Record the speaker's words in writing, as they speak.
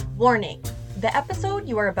Warning! The episode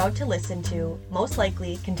you are about to listen to most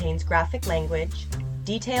likely contains graphic language,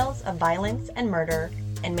 details of violence and murder,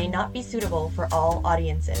 and may not be suitable for all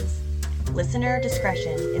audiences. Listener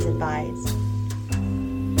discretion is advised.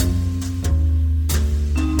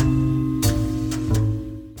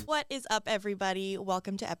 What is up, everybody?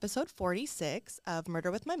 Welcome to episode 46 of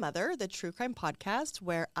Murder with My Mother, the true crime podcast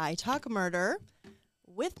where I talk murder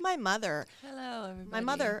with my mother. Hello, everybody. My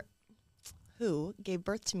mother, who gave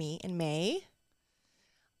birth to me in May.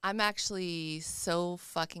 I'm actually so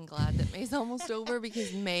fucking glad that May's almost over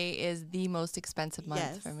because May is the most expensive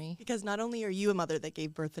month for me. Because not only are you a mother that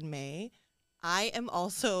gave birth in May, I am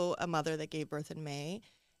also a mother that gave birth in May.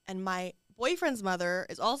 And my boyfriend's mother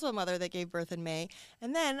is also a mother that gave birth in May.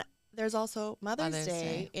 And then there's also Mother's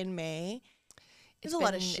Day in May. There's a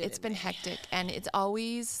lot of shit. It's been hectic. And it's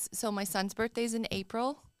always, so my son's birthday's in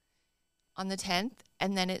April on the 10th.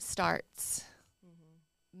 And then it starts.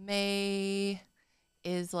 Mm-hmm. May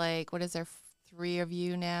is like, what is there, 3 of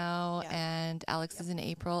you now? Yeah. And Alex is in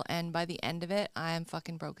April. And by the end of it, I'm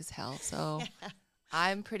fucking broke as hell. So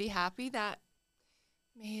I'm pretty happy that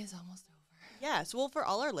May is almost over. Yes. Well, for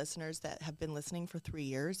all our listeners that have been listening for 3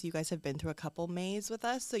 years, you guys have been through a couple Mays with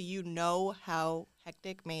us, so you know how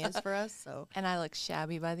hectic May is for us. So, and I look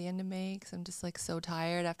shabby by the end of May because I'm just like so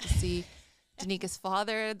tired. I have to see Danika's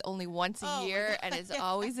father only once a year, and it's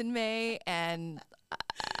always in May. And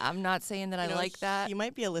I'm not saying that I like that. You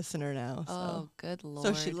might be a listener now. So. Oh, good Lord.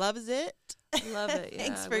 So she loves it. Love it. Yeah.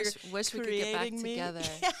 Thanks for wish we could get back together.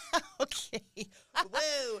 Yeah, okay.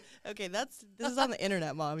 Whoa. Okay, this is on the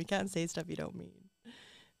internet, Mom. You can't say stuff you don't mean.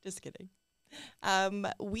 Just kidding.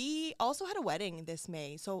 We also had a wedding this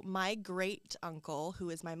May. So my great uncle,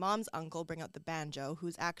 who is my mom's uncle, bring out the banjo,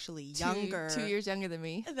 who's actually younger. 2 years younger than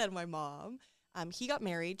me. Than my mom. He got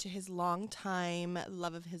married to his longtime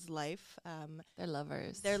love of his life. They're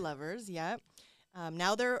lovers. They're lovers, yeah.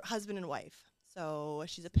 Now they're husband and wife. So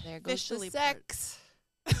she's officially sex.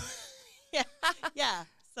 Yeah.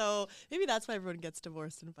 So maybe that's why everyone gets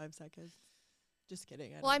divorced in 5 seconds. Just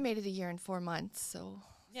kidding. I made it a year and 4 months, so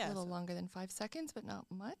yeah, a little longer than 5 seconds, but not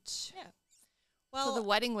much. Yeah. Well, so the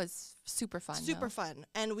wedding was super fun. Super fun.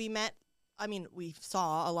 And we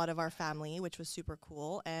saw a lot of our family, which was super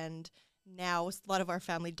cool. And now a lot of our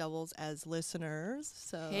family doubles as listeners.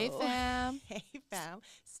 So hey, fam. Hey, fam.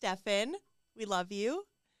 Stefan, we love you.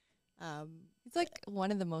 He's like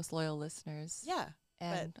one of the most loyal listeners. Yeah.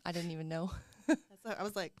 And I didn't even know. I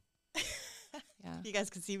was like, yeah. If you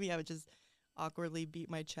guys could see me, I would just awkwardly beat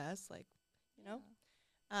my chest, like, you know.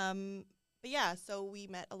 Yeah. But yeah, so I've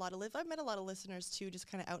met a lot of listeners too, just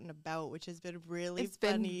kind of out and about, which has been really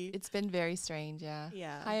funny. It's been very strange, yeah.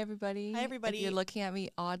 Yeah. Hi, everybody. Hi, everybody. If you're looking at me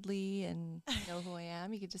oddly and know who I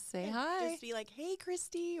am, you could just say hi. Just be like, hey,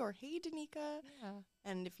 Christy, or hey, Danica. Yeah.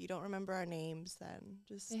 And if you don't remember our names, then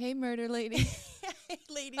just say, hey, murder lady.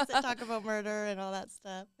 Ladies that talk about murder and all that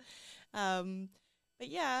stuff. But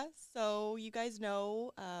yeah, so you guys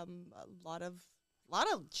know a lot of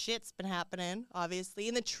shit's been happening, obviously.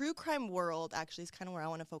 In the true crime world, actually, is kind of where I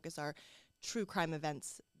want to focus our true crime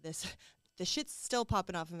events. The shit's still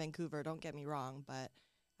popping off in Vancouver, don't get me wrong, but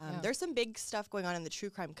there's some big stuff going on in the true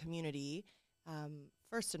crime community,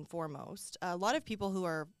 first and foremost. A lot of people who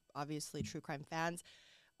are obviously true crime fans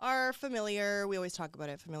are familiar. We always talk about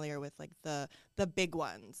it, familiar with like the big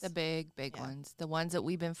ones. The big ones. The ones that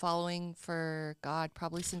we've been following for, God,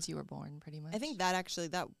 probably since you were born, pretty much. I think that actually,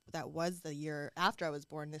 that was the year after I was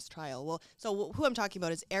born, this trial. Well, so who I'm talking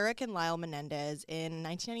about is Eric and Lyle Menendez. In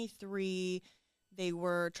 1993, they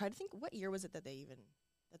were trying to think, what year was it that the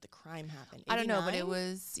crime happened? 89? I don't know, but it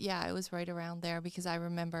was right around there because I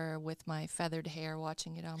remember with my feathered hair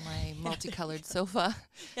watching it on my multicolored sofa.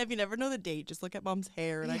 Yeah, if you never know the date, just look at Mom's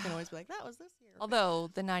hair, and I can always be like, that was this year. Although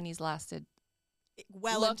the 90s lasted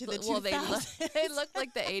into the 2000s. Well, they looked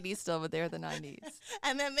like the 80s still, but they're the 90s.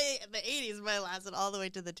 And then the 80s might have lasted all the way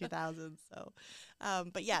to the 2000s. So,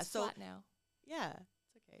 but yeah, it's flat now. Yeah,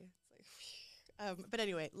 it's okay. It's like, but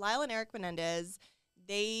anyway, Lyle and Eric Menendez.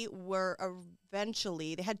 They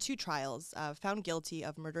had 2 trials, found guilty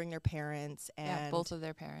of murdering their parents. And both of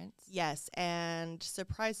their parents. Yes, and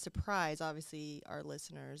surprise, surprise, obviously, our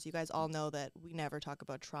listeners, you guys all know that we never talk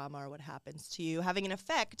about trauma or what happens to you having an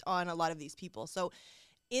effect on a lot of these people. So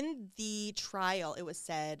in the trial, it was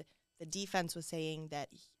said, the defense was saying that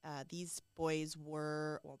these boys they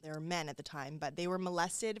were men at the time, but they were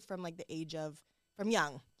molested from like the age of, from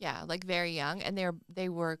young. Yeah, like very young. And they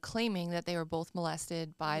were claiming that they were both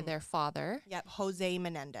molested by their father. Yep, Jose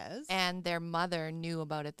Menendez. And their mother knew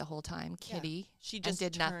about it the whole time, Kitty. Yeah. She just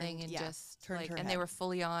did nothing and just turned her and head. they were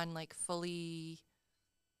fully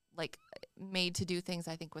made to do things,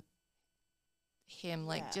 I think, with him,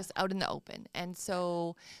 like Yeah. just out in the open. And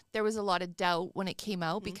so there was a lot of doubt when it came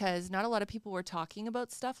out because not a lot of people were talking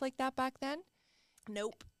about stuff like that back then.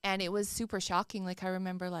 Nope. And it was super shocking. Like I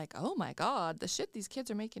remember like, oh my God, the shit these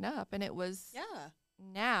kids are making up. And it was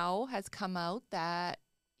now has come out that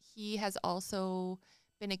he has also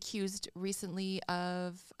been accused recently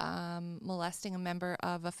of molesting a member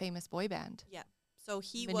of a famous boy band. Yeah. So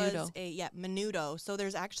he Menudo. was Menudo. So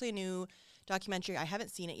there's actually a new documentary. I haven't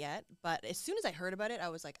seen it yet, but as soon as I heard about it, I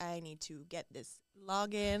was like, I need to get this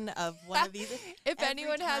login of one of these. If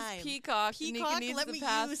anyone has Peacock, Nika needs let the me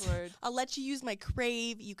password. I'll let you use my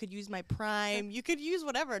Crave. You could use my Prime. You could use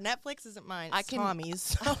whatever. Netflix isn't mine. It's Tommy's,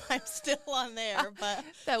 so I'm still on there. But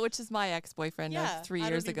that which is my ex-boyfriend of 3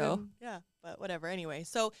 years ago. But whatever. Anyway,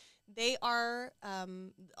 so they are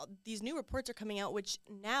these new reports are coming out, which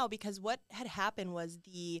now, because what had happened was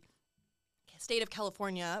the state of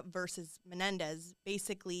California versus Menendez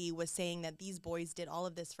basically was saying that these boys did all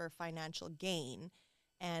of this for financial gain,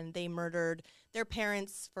 and they murdered their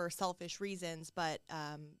parents for selfish reasons. But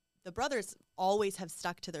the brothers always have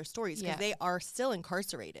stuck to their stories because they are still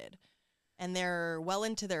incarcerated, and they're well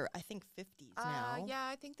into their, I think, 50s now. Yeah,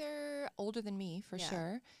 I think they're older than me for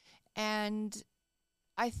sure. And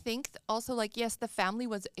I think also, like, yes, the family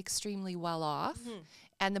was extremely well off,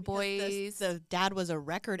 and the boys. The dad was a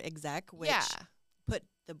record exec, which put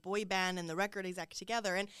the boy band and the record exec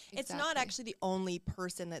together. And it's not actually the only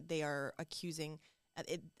person that they are accusing.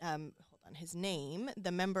 Hold on, his name,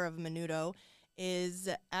 the member of Menudo, is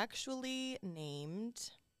actually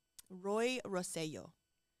named Roy Rosello.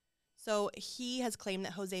 So he has claimed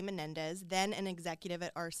that Jose Menendez, then an executive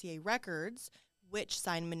at RCA Records, which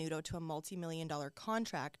signed Menudo to a multi-million-dollar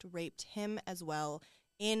contract, raped him as well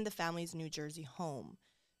in the family's New Jersey home.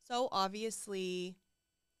 So obviously,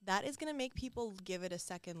 that is going to make people give it a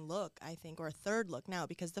second look, I think, or a third look now,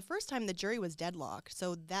 because the first time the jury was deadlocked.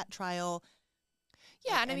 So that trial...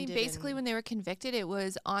 Yeah, and I mean, basically when they were convicted, it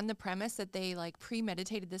was on the premise that they, like,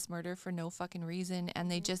 premeditated this murder for no fucking reason, and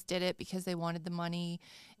they just did it because they wanted the money.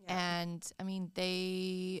 And, I mean,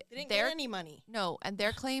 they didn't get any money. No, and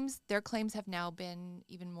their claims have now been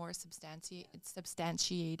even more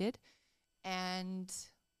substantiated. And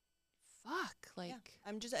fuck, like...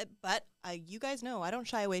 I'm just... But you guys know, I don't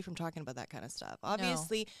shy away from talking about that kind of stuff.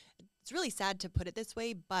 Obviously, it's really sad to put it this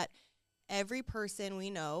way, but every person we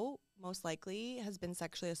know most likely has been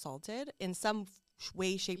sexually assaulted in some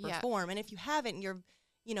way, shape, or form. And if you haven't, you're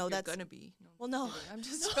that's gonna be. No, well, no, I'm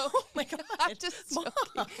just joking. Oh my God, I'm just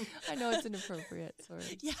joking. I know it's inappropriate.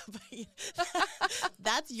 Sorry. Yeah, but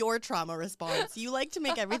that's your trauma response. You like to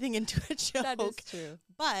make everything into a joke. That is true.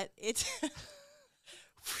 But it's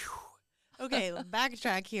okay.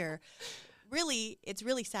 Backtrack here. Really, it's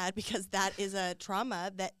really sad because that is a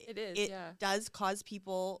trauma that it does cause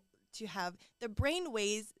people to have the brain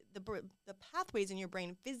ways. The pathways in your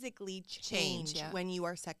brain physically change when you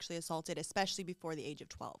are sexually assaulted, especially before the age of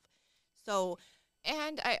 12. So,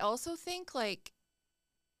 and I also think, like,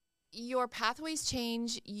 your pathways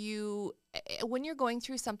change. When you're going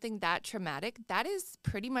through something that traumatic, that is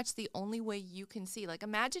pretty much the only way you can see. Like,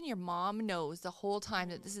 imagine your mom knows the whole time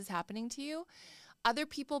that this is happening to you. Other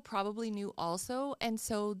people probably knew also, and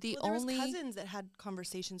so there was cousins that had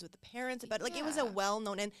conversations with the parents about it. Like, it was a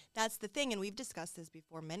well-known, and that's the thing, and we've discussed this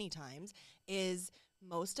before many times, is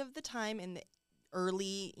most of the time in the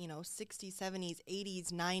early, 60s, 70s,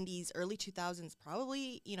 80s, 90s, early 2000s,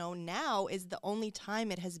 probably, now is the only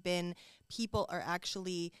time it has been people are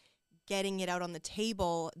actually getting it out on the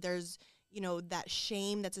table. There's, that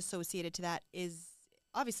shame that's associated to that is,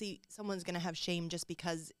 obviously, someone's going to have shame just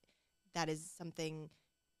because that is something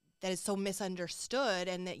that is so misunderstood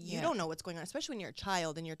and that you don't know what's going on, especially when you're a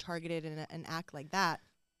child and you're targeted in an act like that.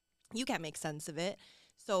 You can't make sense of it.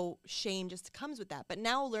 So shame just comes with that. But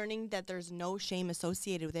now learning that there's no shame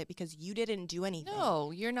associated with it because you didn't do anything.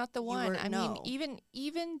 No, you're not the one. I mean, even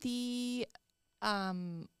the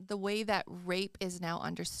way that rape is now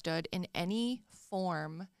understood in any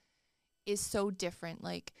form is so different.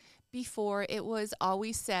 Like, before, it was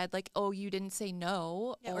always said, like, oh, you didn't say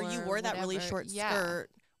no. Or you wore that really short skirt.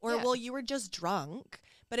 Or, well, you were just drunk.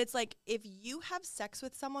 But it's like, if you have sex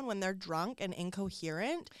with someone when they're drunk and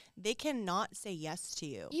incoherent, they cannot say yes to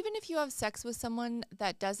you. Even if you have sex with someone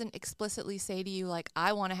that doesn't explicitly say to you, like,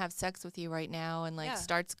 I want to have sex with you right now, and, like,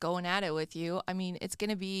 starts going at it with you, I mean, it's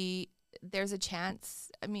going to be, there's a chance.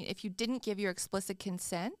 I mean, if you didn't give your explicit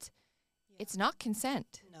consent, it's not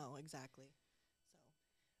consent. No, exactly.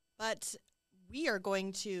 But we are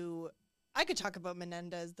going to I could talk about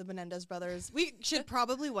the Menendez brothers. We should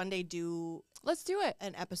probably one day do Let's do it.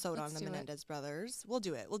 an episode Let's on the do it. Menendez brothers. We'll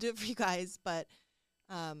do it. We'll do it for you guys. But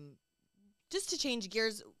just to change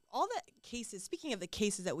gears, all the cases, speaking of the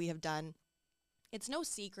cases that we have done, it's no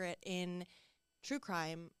secret in true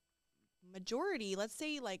crime, majority, let's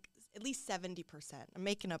say like at least 70%. I'm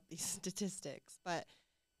making up these statistics, but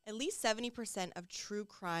at least 70% of true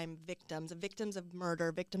crime victims of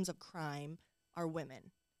murder, victims of crime are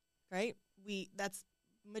women, right? That's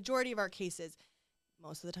majority of our cases.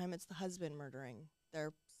 Most of the time it's the husband murdering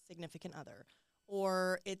their significant other,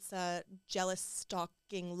 or it's a jealous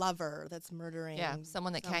stalking lover that's murdering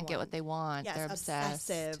someone that can't get what they want. Yes, They're obsessed.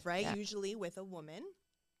 obsessive, right? Yeah. Usually with a woman.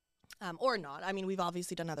 Or not. I mean, we've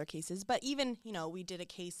obviously done other cases, but even, we did a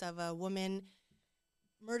case of a woman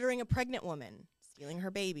murdering a pregnant woman, stealing her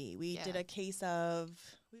baby. We did a case of,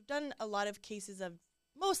 we've done a lot of cases of,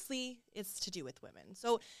 mostly it's to do with women.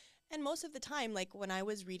 So, and most of the time, like when I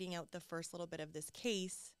was reading out the first little bit of this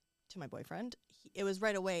case to my boyfriend, it was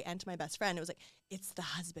right away, and to my best friend, it was like, it's the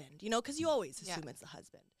husband, because you always assume it's the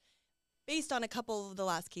husband. Based on a couple of the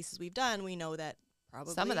last cases we've done, we know that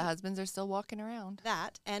probably some of the husbands are still walking around.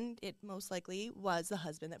 And it most likely was the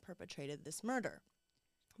husband that perpetrated this murder.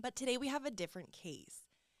 But today we have a different case.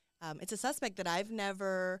 It's a suspect that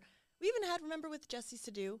we even had, remember with Jesse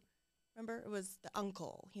Sadu? Remember? It was the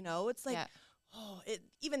uncle, It's like,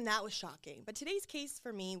 even that was shocking. But today's case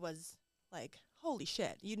for me was like, holy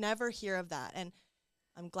shit, you never hear of that. And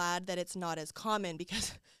I'm glad that it's not as common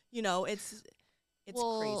because, it's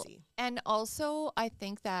crazy. And also, I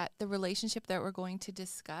think that the relationship that we're going to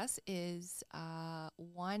discuss is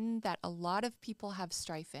one that a lot of people have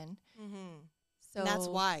strife in. Mm-hmm. So and that's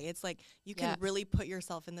why it's like you can really put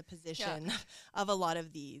yourself in the position of a lot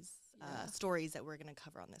of these stories that we're going to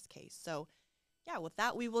cover on this case. So, with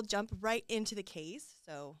that, we will jump right into the case.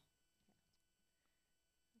 So,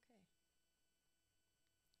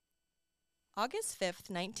 August 5th,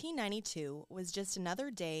 1992 was just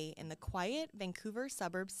another day in the quiet Vancouver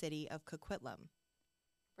suburb city of Coquitlam,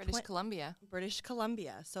 British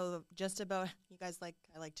Columbia. So just about, you guys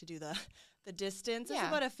I like to do the distance. It's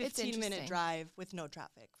about a 15-minute drive with no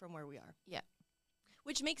traffic from where we are. Yeah.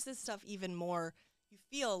 Which makes this stuff even more, you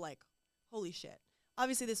feel like, holy shit.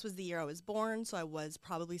 Obviously, this was the year I was born, so I was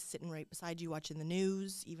probably sitting right beside you watching the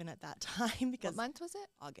news, even at that time. Because what month was it?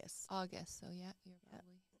 August. So you're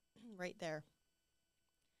probably right there.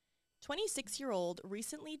 26-year-old,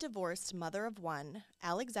 recently divorced mother of one,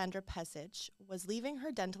 Alexandra Pesic, was leaving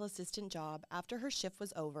her dental assistant job after her shift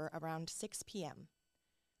was over around 6 p.m.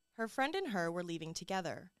 Her friend and her were leaving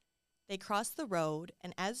together. They crossed the road,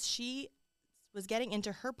 and as she was getting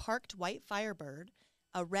into her parked white Firebird,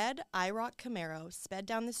 a red IROC Camaro sped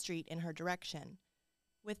down the street in her direction.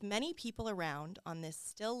 With many people around on this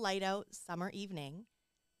still light-out summer evening,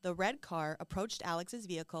 the red car approached Alex's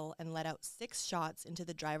vehicle and let out 6 shots into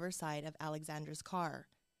the driver's side of Alexandra's car.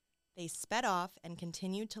 They sped off and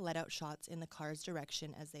continued to let out shots in the car's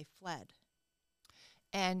direction as they fled.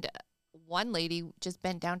 And one lady just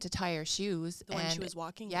bent down to tie her shoes. The one she was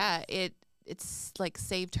walking with. It's like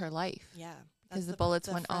saved her life. Yeah. Because the bullets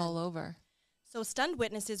went all over. So stunned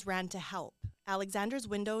witnesses ran to help. Alexandra's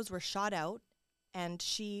windows were shot out, and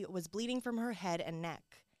she was bleeding from her head and neck.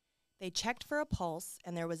 They checked for a pulse,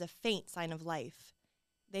 and there was a faint sign of life.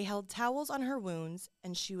 They held towels on her wounds,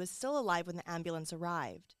 and she was still alive when the ambulance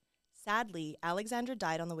arrived. Sadly, Alexandra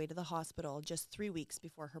died on the way to the hospital just 3 weeks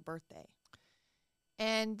before her birthday.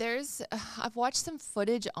 And I've watched some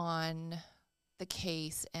footage on the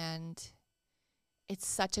case, and it's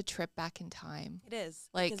such a trip back in time. It is.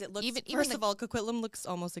 Like, because it looks, first of all, Coquitlam looks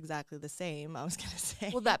almost exactly the same, I was going to say.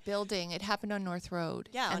 Well, that building, it happened on North Road.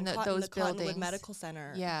 Yeah, and those buildings. Cottonwood Medical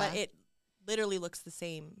Center. Yeah. But it literally looks the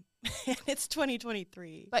same. It's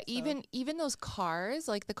 2023. But so. even those cars,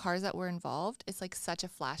 like the cars that were involved, it's like such a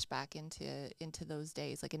flashback into those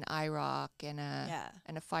days, like an IROC and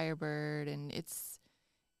a Firebird, and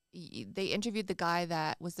they interviewed the guy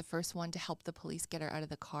that was the first one to help the police get her out of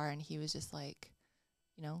the car, and he was just like,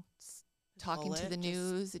 talking to the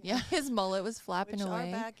news. His mullet was flapping away.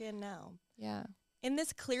 Which are back in now. Yeah. In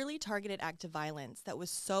this clearly targeted act of violence that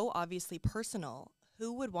was so obviously personal,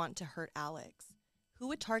 who would want to hurt Alex? Who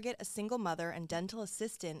would target a single mother and dental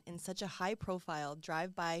assistant in such a high-profile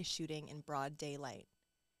drive-by shooting in broad daylight?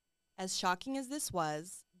 As shocking as this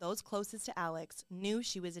was, those closest to Alex knew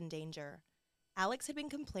she was in danger. Alex had been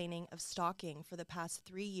complaining of stalking for the past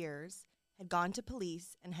 3 years, had gone to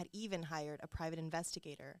police, and had even hired a private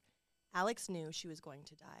investigator. Alex knew she was going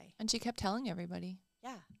to die. And she kept telling everybody.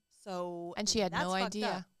 Yeah. So and she had no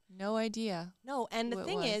idea. No idea. No, and the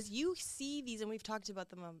thing is, you see these, and we've talked about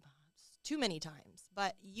them too many times,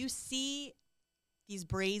 but you see these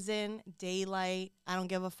Brazen, Daylight, I don't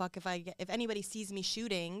give a fuck if anybody sees me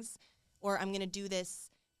shootings, or I'm going to do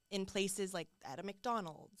this in places like at a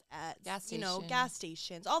McDonald's, at gas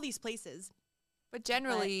stations, all these places. But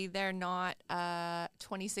generally, they're not a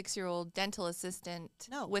 26-year-old dental assistant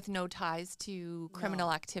with no ties to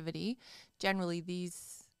criminal activity. Generally,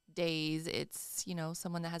 these days, it's,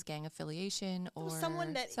 someone that has gang affiliation or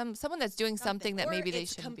someone that's doing something that maybe they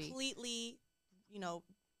shouldn't be. Completely,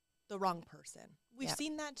 the wrong person. We've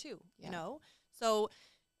seen that too, So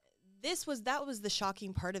that was the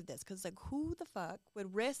shocking part of this, because who the fuck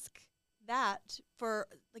would risk that for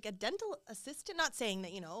a dental assistant? Not saying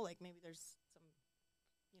that maybe there's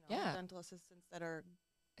dental assistants that are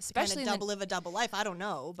especially live a double life. I don't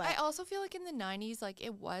know, but I also feel like in the 90s,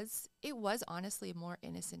 it was honestly a more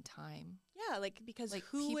innocent time. Yeah, because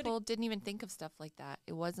people didn't even think of stuff like that.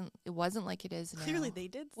 It wasn't like it is now. Clearly, they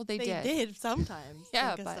did. Well, they did sometimes.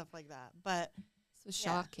 Think of stuff like that, but it's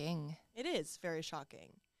shocking. It is very shocking.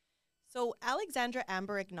 So Alexandra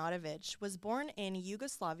Ignatovic was born in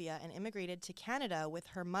Yugoslavia and immigrated to Canada with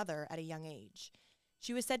her mother at a young age.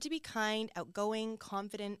 She was said to be kind, outgoing,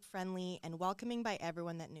 confident, friendly, and welcoming by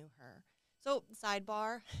everyone that knew her. So,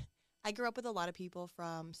 sidebar, I grew up with a lot of people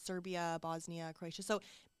from Serbia, Bosnia, Croatia. So,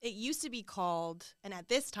 it used to be called, and at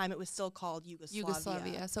this time, it was still called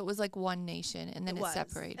Yugoslavia. So, it was like one nation, and then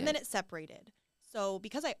it separated. So,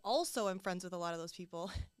 because I also am friends with a lot of those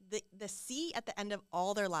people, the C at the end of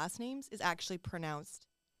all their last names is actually pronounced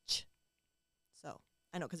ch. So,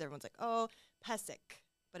 I know, because everyone's like, oh, Pesic,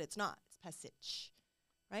 but it's not. It's Pesic.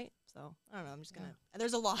 Right? So, I don't know. I'm just going to...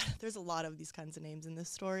 There's a lot of these kinds of names in this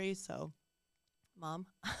story. So, Mom,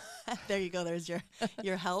 there you go. There's your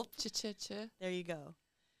help. There you go.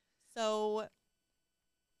 So,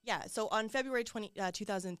 So, on February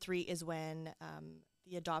 2003 is when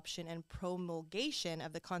the adoption and promulgation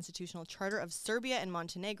of the Constitutional Charter of Serbia and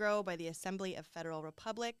Montenegro by the Assembly of Federal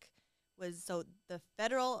Republic was... So, the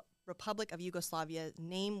Federal Republic of Yugoslavia's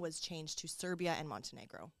name was changed to Serbia and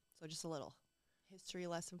Montenegro. So, just a little... history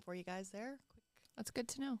lesson for you guys there. Quick. That's good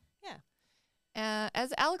to know. Yeah.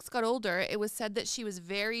 As Alex got older, it was said that she was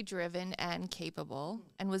very driven and capable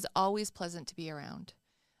and was always pleasant to be around.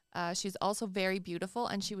 She was also very beautiful,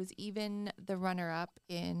 and she was even the runner-up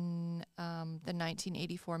in the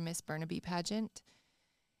 1984 Miss Burnaby pageant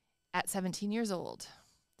at 17 years old.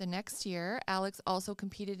 The next year, Alex also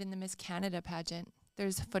competed in the Miss Canada pageant.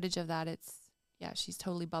 There's footage of that. She's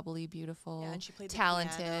totally bubbly, beautiful, and she played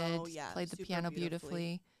talented, the piano. Played the piano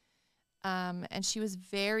beautifully. And she was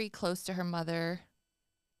very close to her mother.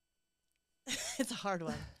 It's a hard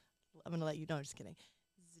one. I'm going to let you know. I'm just kidding.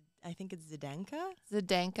 I think it's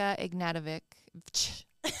Zdenka Ignatovic.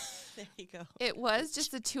 There you go. It was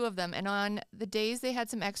just the two of them. And on the days they had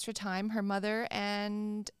some extra time, her mother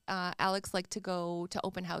and Alex liked to go to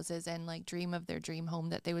open houses and dream of their dream home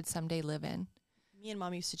that they would someday live in. Me and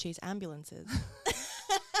Mom used to chase ambulances,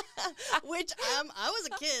 which I was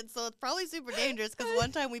a kid, so it's probably super dangerous, because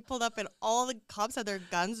one time we pulled up and all the cops had their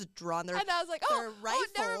guns drawn. And I was like, rifles.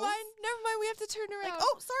 Never mind, we have to turn around.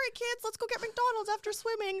 Sorry, kids, let's go get McDonald's after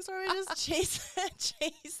swimming. So we just chase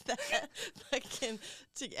that.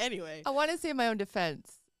 Anyway. I want to say in my own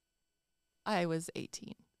defense, I was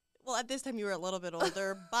 18. Well, at this time you were a little bit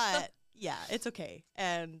older, but... Yeah, it's okay,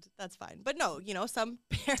 and that's fine. But no, some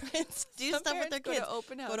parents do stuff with their kids.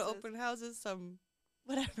 Go to open houses. Some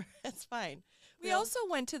whatever. That's fine. We also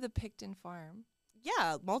went to the Picton farm.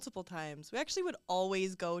 Yeah, multiple times. We actually would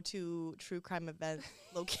always go to true crime event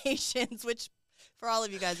locations, which for all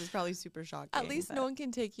of you guys is probably super shocking. At least no one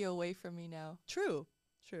can take you away from me now. True.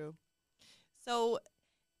 So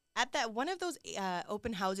at one of those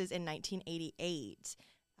open houses in 1988,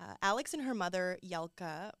 Alex and her mother,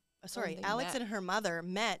 Alex and her mother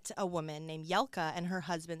met a woman named Yelka and her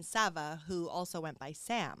husband, Sava, who also went by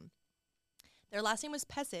Sam. Their last name was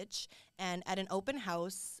Pesic, and at an open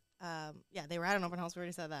house, they were at an open house, we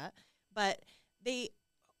already said that, but they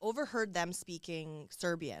overheard them speaking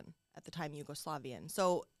Serbian, at the time Yugoslavian.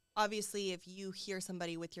 So obviously, if you hear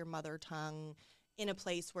somebody with your mother tongue in a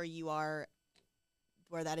place where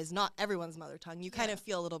that is not everyone's mother tongue, you kind of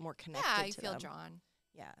feel a little more connected to them. Yeah, you feel drawn.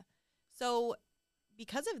 Yeah. So...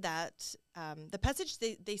 because of that, the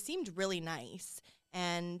Pesic, they seemed really nice,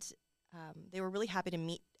 and they were really happy to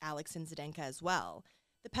meet Alex and Zdenka as well.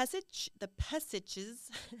 The Pesics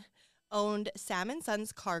owned Sam &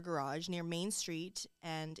 Son's car garage near Main Street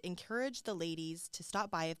and encouraged the ladies to stop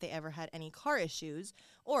by if they ever had any car issues,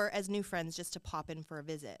 or as new friends just to pop in for a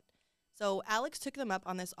visit. So Alex took them up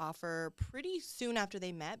on this offer pretty soon after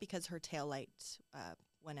they met, because her taillight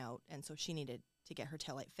went out, and so she needed to get her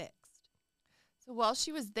taillight fixed. So while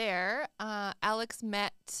she was there, Alex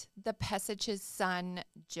met the Pesic's son,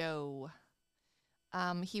 Joe.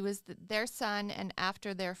 He was their son, and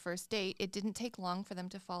after their first date, it didn't take long for them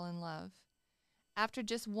to fall in love. After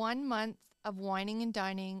just 1 month of whining and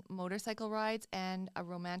dining, motorcycle rides, and a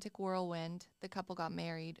romantic whirlwind, the couple got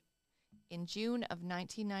married in June of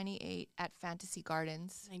 1998 at Fantasy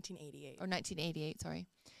Gardens. 1988. Or 1988, sorry.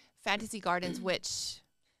 Fantasy Gardens, which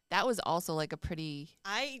that was also like a pretty...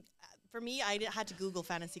 For me, I had to Google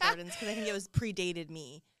Fantasy Gardens because I think it was predated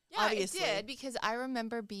me. Yeah, obviously. it did, because I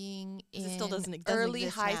remember being in it still doesn't early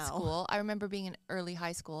exist high now. school. I remember being in early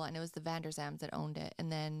high school, and it was the Vanderzams that owned it.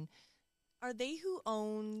 And then... Are they who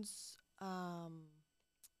owns, the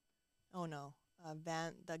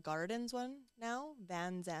Gardens one now?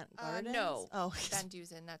 Van Zant Gardens? No. Oh, Van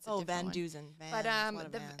Dusen, that's a Van different one. Dusen. But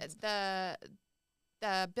Vans.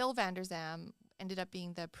 the Bill Vanderzam ended up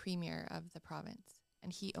being the premier of the province,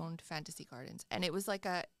 and he owned Fantasy Gardens, and it was like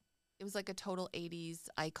a total 80s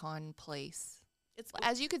icon place. It's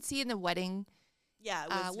As you could see in the wedding. Yeah,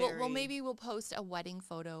 it was maybe we'll post a wedding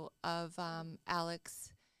photo of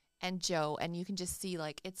Alex and Joe, and you can just see,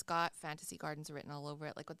 like, it's got Fantasy Gardens written all over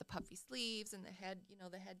it, like with the puffy sleeves and the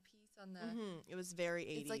headpiece on the. Mm-hmm. It was very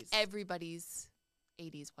 80s. It's like everybody's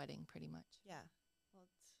 80s wedding, pretty much. Yeah. Well,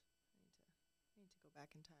 I need to go back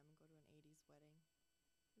in time and go to an 80s wedding.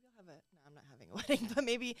 Maybe I'll have no, I'm not having a wedding, but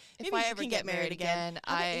maybe if I you ever can get married again,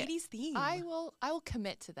 have an 80s theme. I will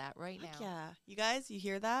commit to that right now. Yeah. You guys, you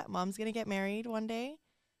hear that? Mom's going to get married one day.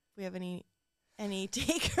 If we have any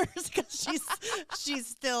takers, because she's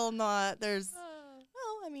still not,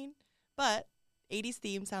 but 80s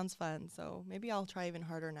theme sounds fun, so maybe I'll try even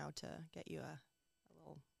harder now to get you a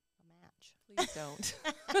match. Please don't.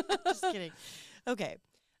 Just kidding. Okay.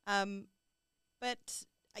 But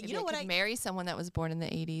Maybe you know I what? could marry someone that was born in the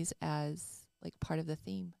 80s as like part of the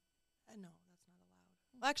theme. No, that's not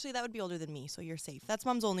allowed. Well, actually, that would be older than me, so you're safe. That's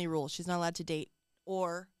Mom's only rule. She's not allowed to date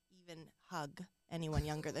or even hug anyone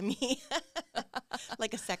younger than me.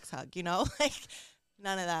 Like a sex hug, like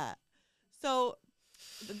none of that. So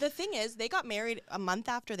the thing is, they got married a month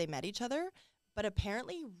after they met each other, but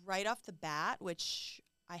apparently right off the bat, which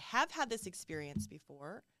I have had this experience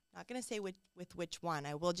before, not going to say with which one.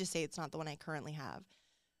 I will just say it's not the one I currently have.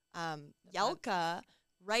 Yelka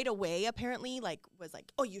right away apparently was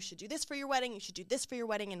like, oh, you should do this for your wedding, you should do this for your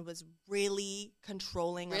wedding, and was really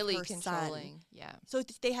controlling of her son. Yeah. So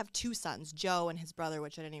they have two sons, Joe and his brother,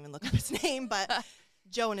 which I didn't even look up his name, but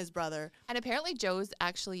Joe and his brother. And apparently Joe's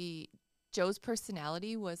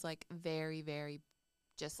personality was like very, very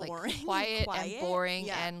just boring, like quiet and boring.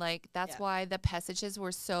 Yeah. And like that's why the Pesiches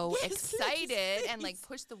were so excited and like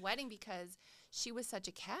pushed the wedding, because she was such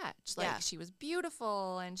a catch. Like she was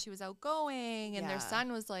beautiful and she was outgoing, and their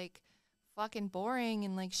son was like fucking boring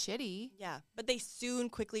and like shitty. Yeah. But they soon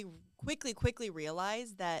quickly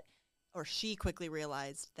realized that, or she quickly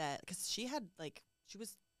realized that, because she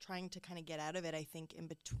was trying to kind of get out of it, I think, in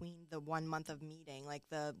between the 1 month of meeting, like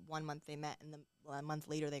the 1 month they met and a month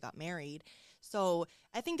later they got married. So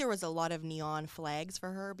I think there was a lot of neon flags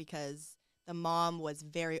for her, because the mom was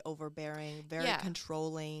very overbearing, very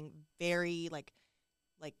controlling, very like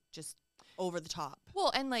just over the top.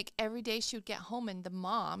 Well, and like every day she would get home and the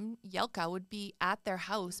mom, Yelka, would be at their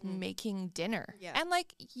house making dinner. Yeah. And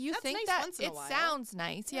like you That's think nice that once in a it while. sounds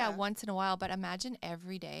nice. Yeah, once in a while. But imagine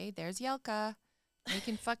every day there's Yelka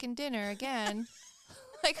making fucking dinner again.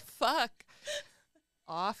 Like, fuck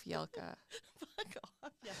off, Yelka. Fuck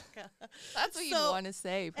off, Yelka. That's what you want to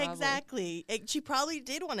say, probably. Exactly. She probably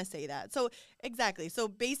did want to say that. So, exactly. So,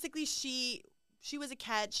 basically, she was a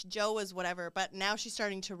catch. Joe was whatever. But now she's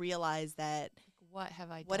starting to realize that, what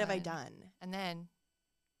have I done? And then,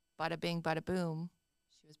 bada bing, bada boom,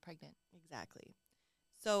 she was pregnant. Exactly.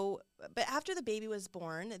 So, but after the baby was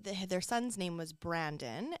born, their son's name was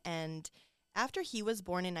Brandon. And after he was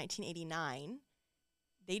born in 1989,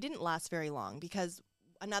 they didn't last very long, because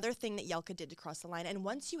another thing that Yelka did to cross the line, and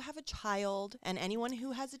once you have a child, and anyone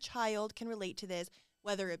who has a child can relate to this,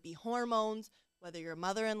 whether it be hormones, whether your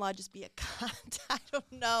mother-in-law just be a cunt, I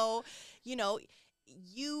don't know,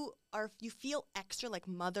 you feel extra like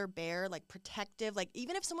mother bear, like protective, like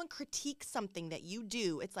even if someone critiques something that you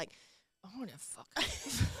do, it's like, I'm gonna fuck.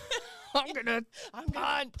 I'm gonna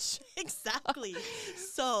punch. Exactly.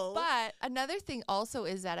 So, but another thing also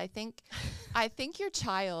is that I think your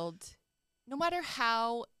child, no matter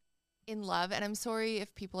how in love, and I'm sorry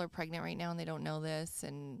if people are pregnant right now and they don't know this,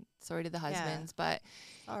 and sorry to the husbands, but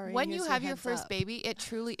Sorry, when you here's have your heads first up. baby, it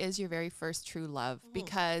truly is your very first true love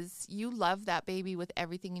because you love that baby with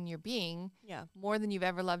everything in your being more than you've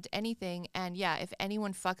ever loved anything. And yeah, if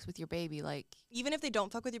anyone fucks with your baby, like Even if they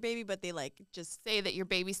don't fuck with your baby, but they like just say that your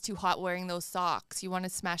baby's too hot wearing those socks, you want to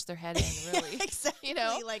smash their head in, really. exactly, You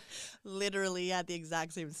know? like literally had the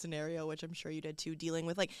exact same scenario, which I'm sure you did too, dealing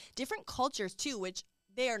with like different cultures too, which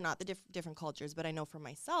they are not the different cultures, but I know for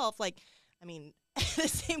myself, like, I mean, the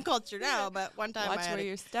same culture now, but one time Watch I had where a-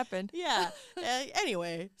 you're stepping. yeah.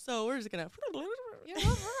 Anyway, so we're just gonna.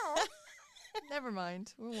 Never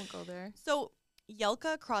mind. We won't go there. So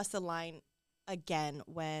Yelka crossed the line again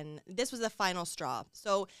when this was the final straw.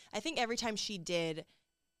 So I think every time she did,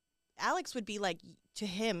 Alex would be like to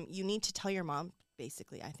him, "You need to tell your mom."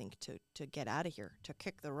 Basically, I think to get out of here, to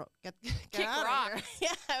kick the get Kick outta rocks. here.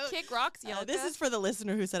 Yeah, Kick rocks, Yelka. this is for the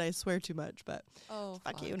listener who said I swear too much, but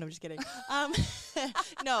fuck you. No, I'm just kidding.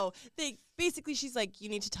 No, basically she's like, you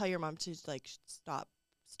need to tell your mom to like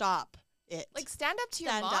stop it. Like, stand up to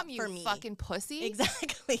your Stand mom, up you for me. fucking pussy.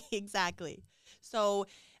 Exactly. So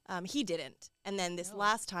he didn't. And then this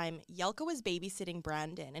last time, Yelka was babysitting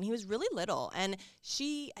Brandon, and he was really little. And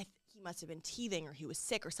he must have been teething, or he was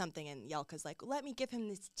sick or something. And Yelka's like, let me give him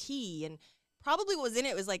this tea. And probably what was in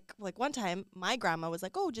it was like one time, my grandma was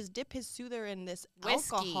like, oh, just dip his soother in this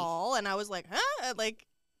Whiskey. alcohol. And I was like, huh? Like,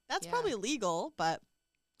 that's probably illegal. But,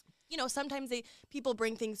 you know, sometimes people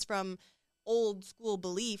bring things from old school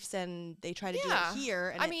beliefs and they try to do it here.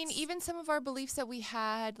 And I mean, even some of our beliefs that we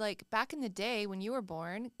had, like back in the day when you were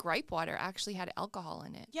born, gripe water actually had alcohol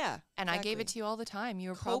in it. Yeah. And I gave it to you all the time. You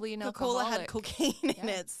were probably an alcoholic. Coca-Cola had cocaine in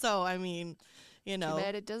it. So, I mean, you know. Too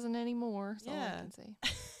bad it doesn't anymore. That's all I can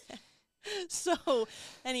say. So,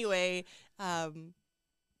 anyway,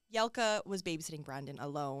 Yelka was babysitting Brandon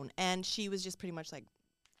alone. And she was just pretty much like,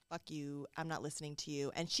 fuck you. I'm not listening to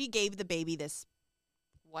you. And she gave the baby this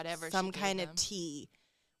some kind of tea.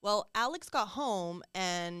 Well, Alex got home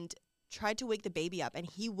and tried to wake the baby up, and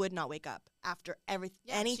he would not wake up after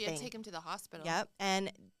anything. She had to take him to the hospital. Yep. And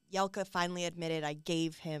Yelka finally admitted, I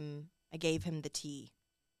gave him the tea.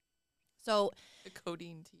 So the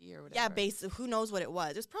codeine tea or whatever. Yeah, basically, who knows what it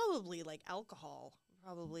was? It was probably like alcohol.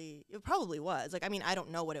 It probably was. Like, I mean, I don't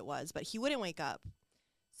know what it was, but he wouldn't wake up.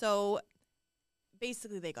 So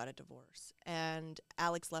basically they got a divorce, and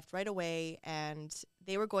Alex left right away, and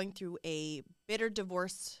they were going through a bitter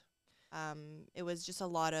divorce. It was just a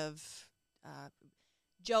lot of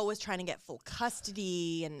Joe was trying to get full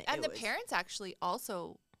custody, and the parents actually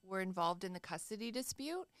also were involved in the custody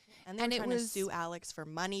dispute, and they were trying to sue Alex for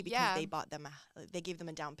money because they gave them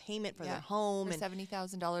a down payment for their home for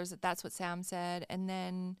 $70,000. That's what Sam said, and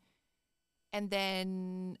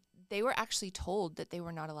then they were actually told that they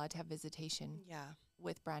were not allowed to have visitation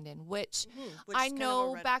with Brandon, which I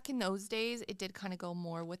know back in those days, it did kind of go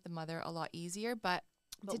more with the mother a lot easier, but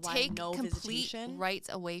to take complete rights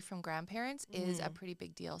away from grandparents is a pretty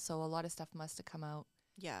big deal. So a lot of stuff must have come out.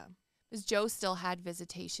 Yeah. Because Joe still had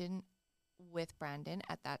visitation with Brandon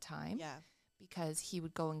at that time. Yeah. Because he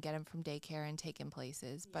would go and get him from daycare and take him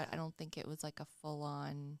places. But I don't think it was like a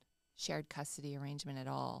full-on shared custody arrangement at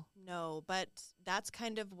all. No, but that's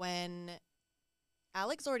kind of when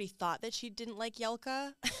Alex already thought that she didn't like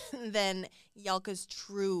Yelka. Then Yelka's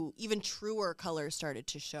even truer colors started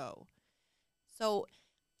to show. So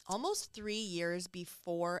almost 3 years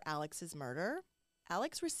before Alex's murder,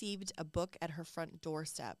 Alex received a book at her front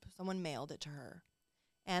doorstep. Someone mailed it to her.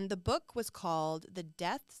 And the book was called The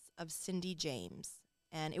Deaths of Cindy James.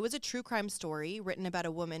 And it was a true crime story written about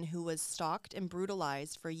a woman who was stalked and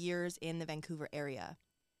brutalized for years in the Vancouver area.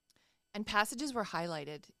 And passages were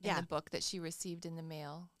highlighted in the book that she received in the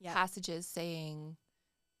mail. Yeah. Passages saying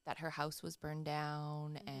that her house was burned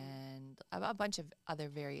down and a bunch of other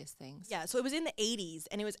various things. Yeah, so it was in the 80s,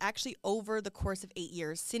 and it was actually over the course of 8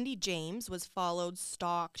 years. Cindy James was followed,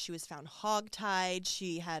 stalked. She was found hogtied.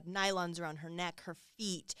 She had nylons around her neck, her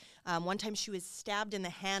feet. One time she was stabbed in the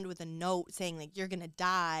hand with a note saying, like, you're going to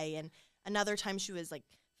die. And another time she was, like,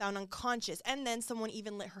 found unconscious. And then someone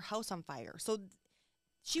even lit her house on fire. So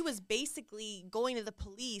she was basically going to the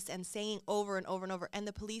police and saying over and over and over. And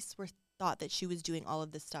the police thought that she was doing all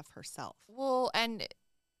of this stuff herself. Well, and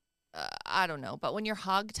I don't know, but when you're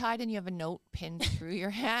hogtied and you have a note pinned through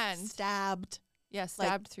your hand. Stabbed. Yeah,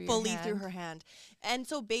 stabbed through your hand. Fully through her hand. And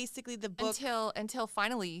so basically the book. Until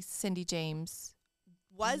finally Cindy James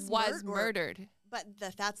was murdered. But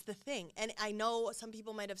that's the thing. And I know some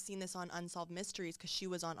people might have seen this on Unsolved Mysteries because she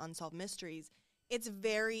was on Unsolved Mysteries. It's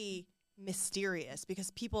very mysterious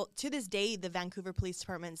because people, to this day, the Vancouver Police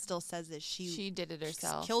Department still says that she did it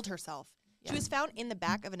herself. Killed herself. Yeah. She was found in the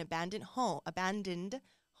back of an abandoned home.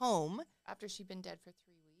 After she'd been dead for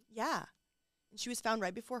 3 weeks. Yeah. And she was found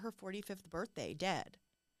right before her 45th birthday, dead.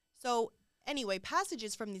 So anyway,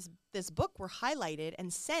 passages from this book were highlighted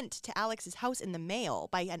and sent to Alex's house in the mail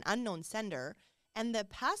by an unknown sender. And the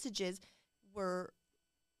passages were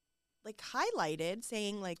like highlighted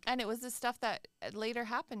saying like, and it was the stuff that later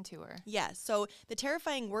happened to her. yeah. So the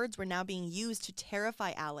terrifying words were now being used to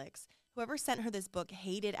terrify Alex. Whoever sent her this book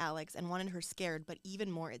hated Alex and wanted her scared, but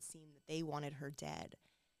even more, it seemed that they wanted her dead.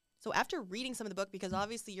 So after reading some of the book, because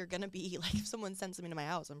obviously you're going to be, like, if someone sends something to my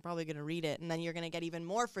house, I'm probably going to read it, and then you're going to get even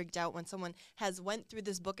more freaked out when someone has went through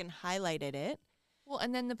this book and highlighted it. Well,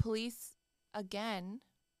 and then the police, again,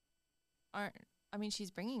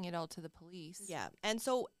 she's bringing it all to the police. Yeah, and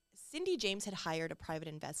so Cindy James had hired a private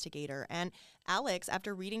investigator, and Alex,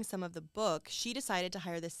 after reading some of the book, she decided to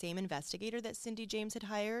hire the same investigator that Cindy James had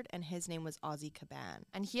hired, and his name was Ozzy Caban.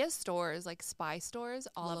 And he has stores, like spy stores,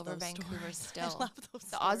 all Love over those Vancouver stores. still. I love those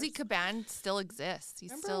The stores. Ozzy Caban still exists.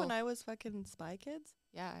 He's Remember still. when I was fucking Spy Kids?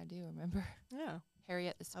 Yeah, I do remember. Yeah.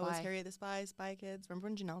 Harriet the Spy. I was Harriet the Spy Kids. Remember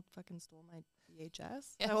when Janelle fucking stole my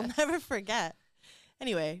VHS? Yes. I will never forget.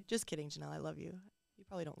 Anyway, just kidding, Janelle. I love you. You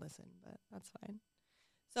probably don't listen, but that's fine.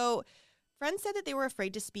 So, friends said that they were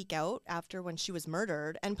afraid to speak out after when she was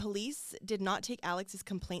murdered, and police did not take Alex's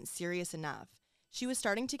complaint serious enough. She was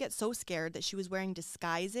starting to get so scared that she was wearing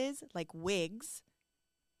disguises, like wigs.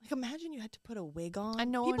 Like, imagine you had to put a wig on. And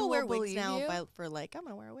no People one wear will wigs believe now you? for like, I'm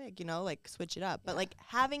going to wear a wig, you know, like switch it up. But Yeah. like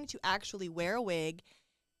having to actually wear a wig,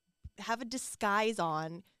 have a disguise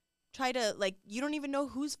on, try to, like, you don't even know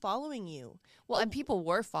who's following you. Well, and people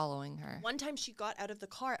were following her. One time she got out of the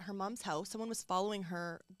car at her mom's house. Someone was following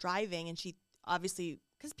her driving, and she obviously,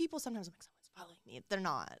 because people sometimes are like, someone's following me. They're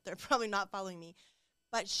not. They're probably not following me.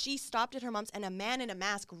 But she stopped at her mom's, and a man in a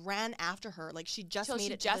mask ran after her. Like, she just Till made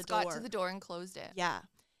she it just to the door. got to the door and closed it. Yeah.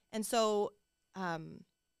 And so it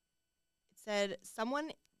said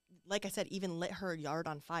someone, like I said, even lit her yard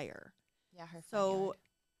on fire. Yeah, her front So yard.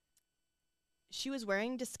 she was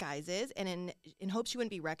wearing disguises and in hopes she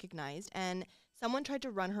wouldn't be recognized. And someone tried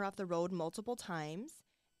to run her off the road multiple times.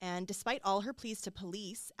 And despite all her pleas to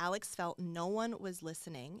police, Alex felt no one was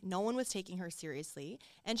listening. No one was taking her seriously.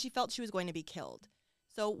 And she felt she was going to be killed.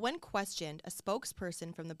 So when questioned, a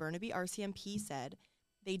spokesperson from the Burnaby RCMP said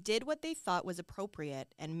they did what they thought was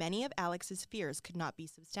appropriate, and many of Alex's fears could not be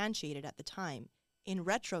substantiated at the time. In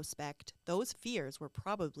retrospect, those fears were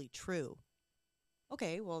probably true.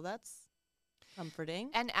 Okay, well, that's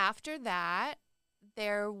comforting. And after that,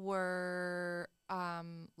 there were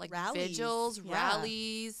like Rallies, vigils, yeah.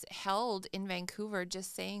 rallies held in Vancouver,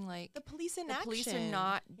 just saying like The police in the action. police are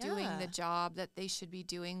not doing Yeah. the job that they should be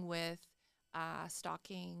doing with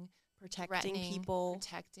stalking, Protecting threatening, people.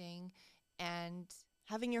 protecting, and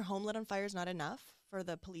Having your home lit on fire is not enough for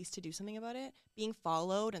the police to do something about it. Being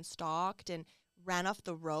followed and stalked and ran off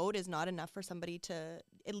the road is not enough for somebody to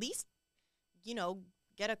at least, you know,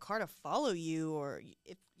 get a car to follow you. Or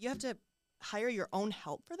if you have to hire your own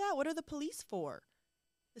help for that, what are the police for?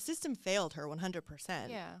 The system failed her 100%.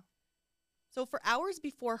 yeah. So for hours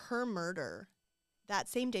before her murder, that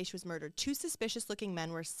same day she was murdered, two suspicious-looking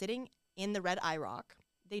men were sitting in the red IROC.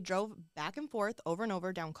 They drove back and forth over and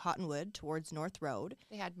over down Cottonwood towards North Road.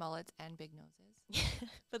 They had mullets and big noses.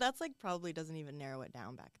 But that's like probably doesn't even narrow it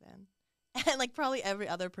down back then. And like probably every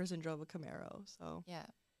other person drove a Camaro. So Yeah.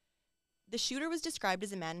 the shooter was described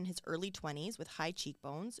as a man in his early 20s with high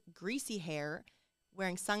cheekbones, greasy hair,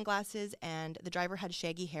 wearing sunglasses, and the driver had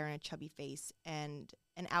shaggy hair and a chubby face. And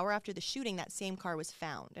an hour after the shooting, that same car was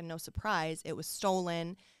found. And no surprise, it was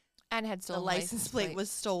stolen. And had stolen The license plate was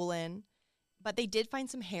stolen. But they did find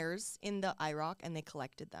some hairs in the IROC, and they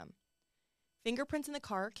collected them. Fingerprints in the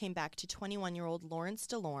car came back to 21-year-old Lawrence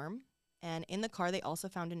DeLorme. And in the car, they also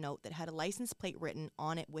found a note that had a license plate written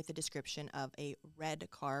on it with a description of a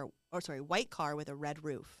white car with a red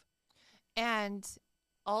roof. And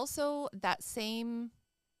also that same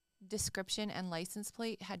description and license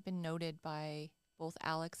plate had been noted by both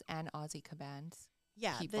Alex and Ozzy Caban's.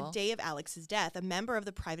 Yeah, people. the day of Alex's death, a member of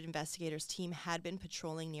the private investigators team had been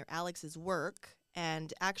patrolling near Alex's work,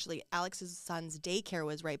 and actually Alex's son's daycare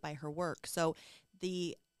was right by her work. So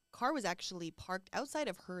the car was actually parked outside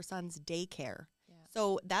of her son's daycare. Yeah.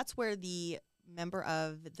 So that's where the member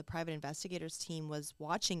of the private investigators team was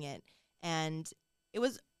watching it, and it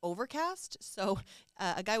was overcast. So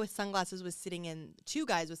a guy with sunglasses was sitting in, two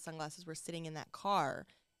guys with sunglasses were sitting in that car.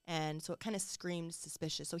 And so it kind of screamed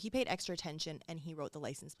suspicious. So he paid extra attention and he wrote the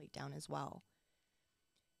license plate down as well.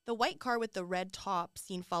 The white car with the red top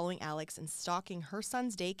seen following Alex and stalking her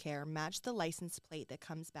son's daycare matched the license plate that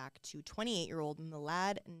comes back to 28-year-old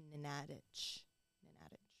Milad Nenadic.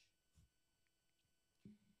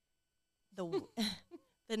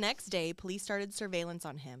 The The next day, police started surveillance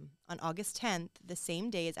on him. On August 10th, the same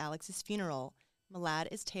day as Alex's funeral, Milad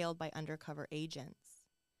is tailed by undercover agents.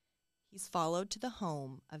 He's followed to the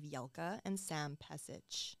home of Yelka and Sam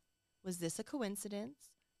Pesic. Was this a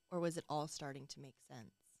coincidence, or was it all starting to make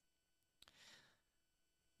sense?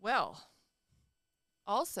 Well,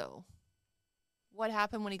 also, what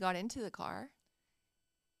happened when he got into the car?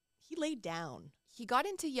 He laid down. He got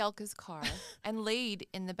into Yelka's car and laid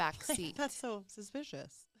in the back seat. That's so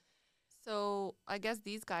suspicious. So I guess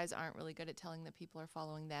these guys aren't really good at telling that people are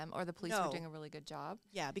following them, or the police were doing a really good job.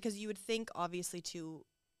 Yeah, because you would think, obviously,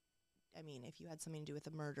 I mean, if you had something to do with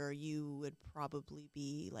a murder, you would probably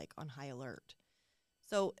be, like, on high alert.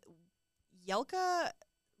 So Yelka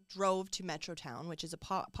drove to Metrotown, which is a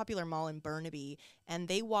popular mall in Burnaby, and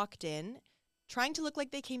they walked in, trying to look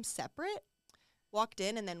like they came separate. Walked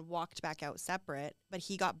in and then walked back out separate, but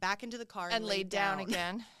he got back into the car and laid down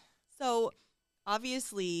again. So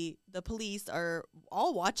obviously the police are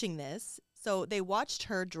all watching this. So they watched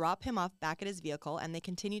her drop him off back at his vehicle, and they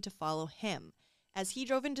continued to follow him. As he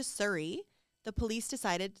drove into Surrey, the police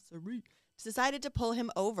decided to pull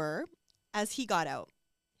him over as he got out.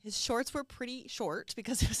 His shorts were pretty short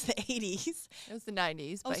because it was the 80s. It was the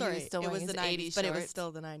 90s, but he was still wearing his 80s but shorts. it was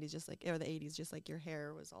still the 90s, just like, or the 80s, just like your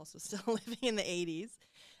hair was also still living in the 80s.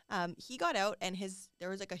 He got out, and there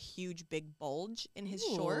was like a huge big bulge in his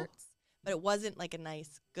shorts, but it wasn't like a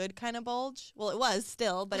nice, good kind of bulge. Well, it was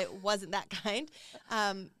still, but it wasn't that kind.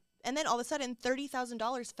 And then all of a sudden,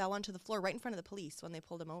 $30,000 fell onto the floor right in front of the police when they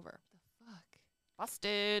pulled him over. The fuck?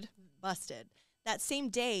 Busted. That same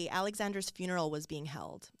day, Alexandra's funeral was being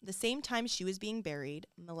held. The same time she was being buried,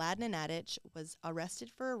 Milad Nenadic was arrested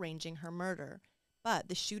for arranging her murder, but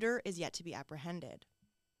the shooter is yet to be apprehended.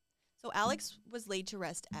 So Alex was laid to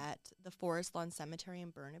rest at the Forest Lawn Cemetery in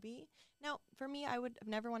Burnaby. Now, for me, I've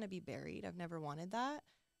never want to be buried. I've never wanted that.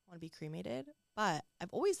 I want to be cremated. But I've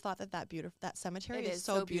always thought that cemetery is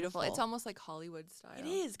so beautiful. It's almost like Hollywood style. It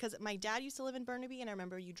is, because my dad used to live in Burnaby, and I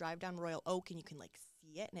remember you drive down Royal Oak and you can like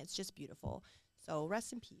see it, and it's just beautiful. So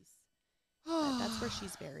rest in peace. That's where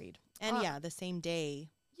she's buried. And the same day.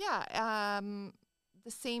 Yeah, the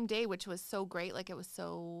same day, which was so great. Like, it was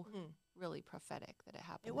so really prophetic that it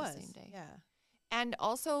happened the same day. Yeah. And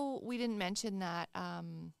also, we didn't mention that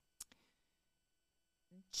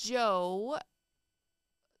Joe,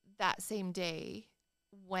 that same day,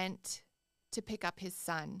 went to pick up his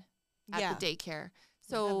son at the daycare.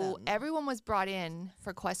 So everyone was brought in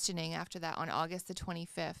for questioning after that on August the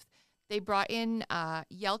 25th. They brought in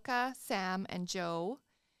Yelka, Sam, and Joe.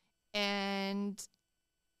 And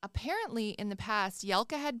apparently in the past,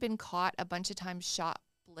 Yelka had been caught a bunch of times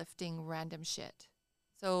shoplifting random shit.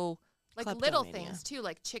 So like little things too,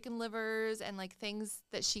 like chicken livers and like things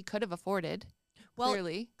that she could have afforded. Well,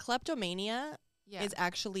 clearly. Kleptomania is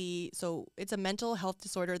actually, so it's a mental health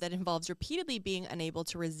disorder that involves repeatedly being unable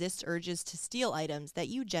to resist urges to steal items that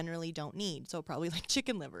you generally don't need. So probably like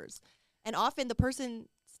chicken livers. And often the person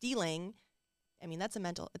stealing, I mean, it's a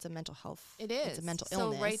mental health. It is. It's a mental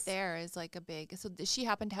illness. So right there is like a big, so she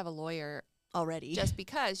happened to have a lawyer already. Just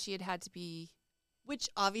because she had to be. Which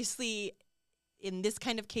obviously in this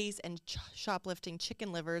kind of case and shoplifting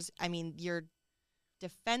chicken livers, I mean, your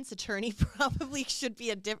defense attorney probably should be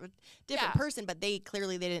a different person, but they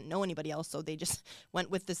didn't know anybody else, so they just went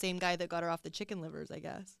with the same guy that got her off the chicken livers, I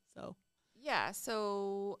guess. So yeah,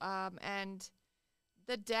 so and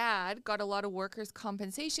the dad got a lot of workers'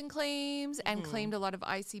 compensation claims and claimed a lot of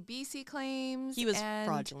ICBC claims. He was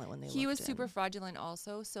fraudulent when he was super fraudulent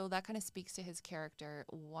also, so that kind of speaks to his character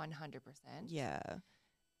 100%. Yeah.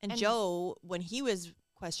 And Joe, when he was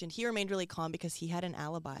questioned, he remained really calm because he had an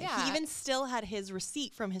alibi. Yeah. He even still had his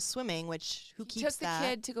receipt from his swimming, which who keeps that? Took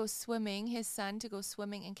the kid to go swimming, his son to go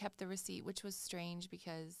swimming, and kept the receipt, which was strange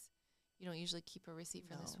because you don't usually keep a receipt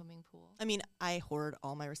for the swimming pool. I mean, I hoard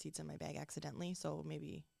all my receipts in my bag accidentally, so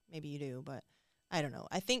maybe you do, but I don't know.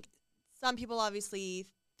 I think some people obviously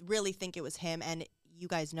really think it was him, and you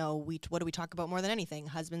guys know what do we talk about more than anything?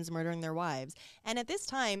 Husbands murdering their wives. And at this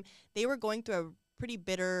time, they were going through a pretty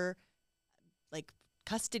bitter like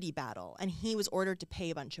custody battle, and he was ordered to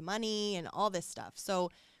pay a bunch of money and all this stuff.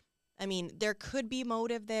 So I mean, there could be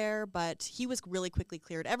motive there, but he was really quickly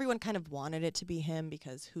cleared. Everyone kind of wanted it to be him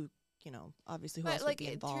because obviously who else would be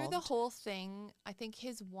involved. Through the whole thing, I think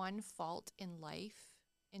his one fault in life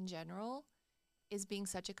in general is being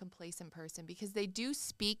such a complacent person, because they do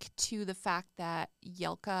speak to the fact that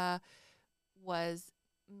Yelka was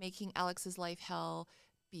making Alex's life hell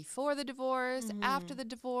before the divorce, after the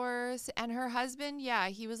divorce. And her husband, yeah,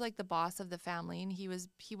 he was like the boss of the family, and he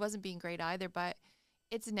wasn't being great either, but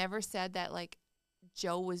it's never said that like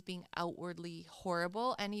Joe was being outwardly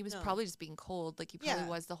horrible, and he was probably just being cold, like he probably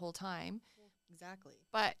was the whole time. Exactly.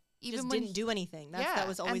 But even just when didn't do anything. That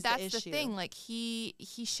was always and the issue. that's the thing. Like he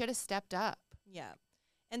should have stepped up. Yeah.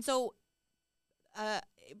 And so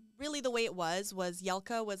really the way it was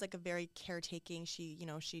Yelka was like a very caretaking. She,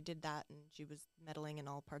 she did that, and she was meddling in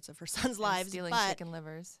all parts of her son's lives. Stealing chicken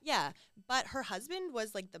livers. Yeah. But her husband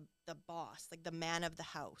was like the boss, like the man of the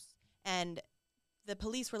house. And the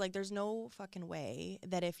police were like, there's no fucking way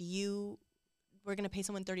that if you were going to pay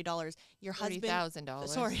someone $30, your husband... $30,000.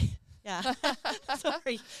 Sorry. Yeah.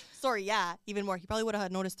 Sorry. Yeah. Even more. He probably would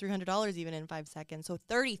have noticed $300 even in 5 seconds. So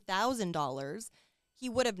 $30,000 he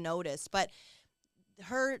would have noticed. But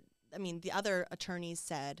the other attorneys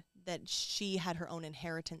said that she had her own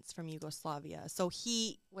inheritance from Yugoslavia. So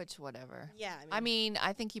Which, whatever. Yeah.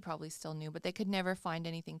 I think he probably still knew, but they could never find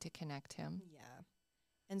anything to connect him. Yeah.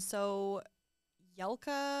 And so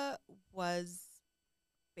Yelka was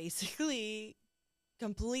basically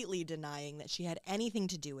completely denying that she had anything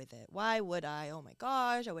to do with it. Why would I? Oh my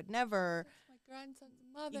gosh, I would never. That's my grandson's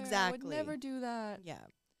mother. Exactly. I would never do that. Yeah.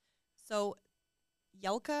 So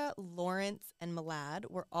Yelka, Lawrence, and Malad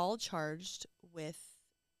were all charged with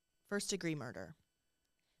first-degree murder.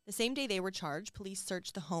 The same day they were charged, police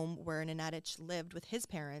searched the home where Nenadic lived with his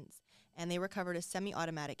parents, and they recovered a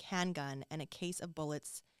semi-automatic handgun and a case of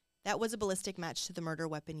bullets that was a ballistic match to the murder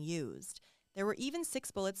weapon used. There were even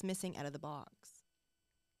 6 bullets missing out of the box.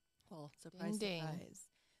 Well, surprise, Ding, ding.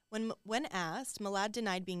 surprise. When asked, Malad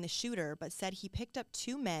denied being the shooter, but said he picked up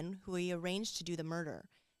 2 men who he arranged to do the murder.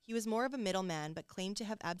 He was more of a middleman, but claimed to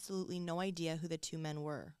have absolutely no idea who the 2 men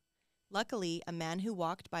were. Luckily, a man who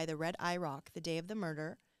walked by the Red Eye Rock the day of the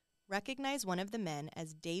murder recognized one of the men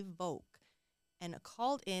as Dave Volk and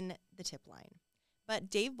called in the tip line. But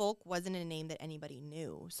Dave Volk wasn't a name that anybody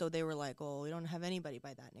knew, so they were like, oh, we don't have anybody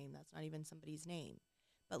by that name. That's not even somebody's name.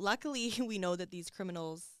 But luckily, we know that these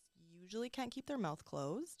criminals usually can't keep their mouth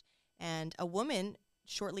closed. And a woman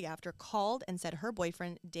shortly after called and said her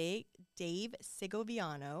boyfriend, Dave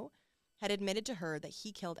Segoviano, had admitted to her that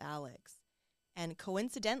he killed Alex. And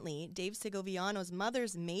coincidentally, Dave Segoviano's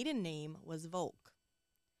mother's maiden name was Volk.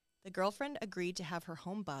 The girlfriend agreed to have her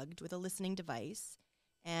home bugged with a listening device.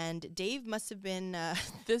 And Dave must have been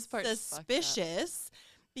This part suspicious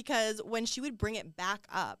because when she would bring it back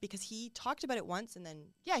up, because he talked about it once and then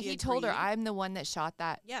he told her, I'm the one that shot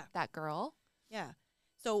that girl. Yeah.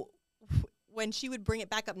 So when she would bring it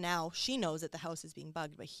back up now, she knows that the house is being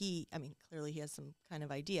bugged, but clearly he has some kind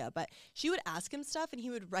of idea. But she would ask him stuff and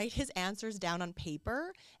he would write his answers down on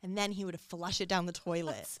paper and then he would flush it down the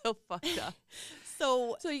toilet. That's so fucked up.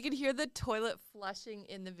 So you could hear the toilet flushing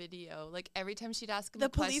in the video. Like every time she'd ask him a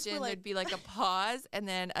question, there'd be like a pause and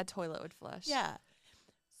then a toilet would flush. Yeah.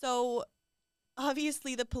 So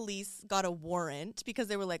obviously the police got a warrant because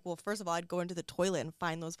they were like, well, first of all, I'd go into the toilet and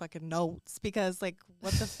find those fucking notes because like,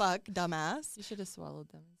 what the fuck, dumbass? You should have swallowed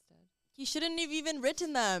them instead. He shouldn't have even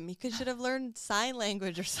written them. He should have learned sign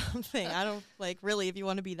language or something. I don't really, if you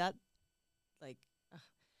want to be that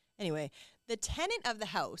Anyway, the tenant of the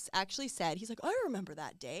house actually said, he's like, I remember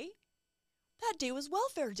that day. That day was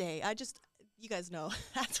welfare day. You guys know,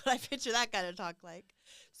 that's what I picture that kind of talk like.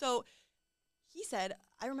 So he said,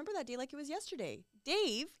 I remember that day like it was yesterday.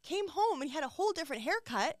 Dave came home and he had a whole different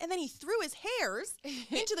haircut, and then he threw his hairs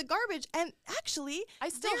into the garbage, and actually, I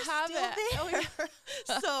still have it. Oh,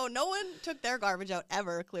 yeah. So no one took their garbage out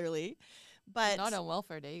ever, clearly. But not on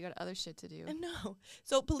welfare day. You got other shit to do. No.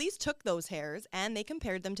 So police took those hairs and they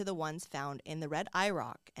compared them to the ones found in the Red Eye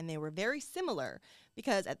Rock, and they were very similar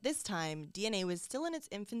because at this time, DNA was still in its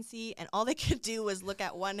infancy, and all they could do was look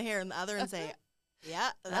at one hair and the other and say, yeah,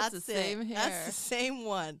 that's the same hair. That's the same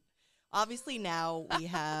one. Obviously, now we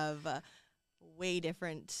have way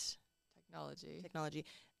different technology.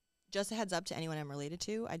 Just a heads up to anyone I'm related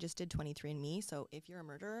to, I just did 23andMe, so if you're a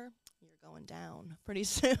murderer, you're going down pretty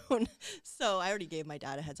soon. So I already gave my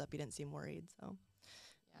dad a heads up. He didn't seem worried, so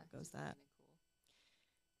there goes that. Cool.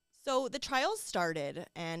 So the trials started,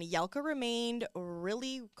 and Yelka remained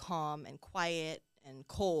really calm and quiet and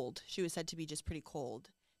cold. She was said to be just pretty cold.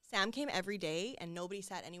 Sam came every day, and nobody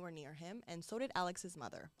sat anywhere near him, and so did Alex's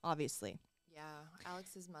mother, obviously. Yeah,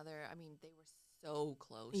 Alex's mother, they were so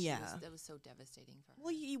close. Yeah. It was so devastating for her.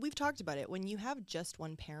 Well, we've talked about it. When you have just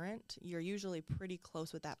one parent, you're usually pretty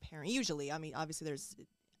close with that parent. Usually, obviously there's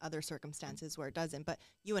other circumstances where it doesn't, but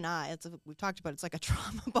you and I, we've talked about it, it's like a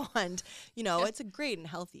trauma bond. It's a great and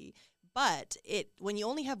healthy. But when you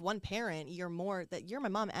only have one parent, you're my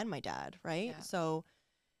mom and my dad, right? Yeah.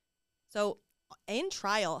 So in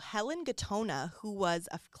trial, Helen Gatona, who was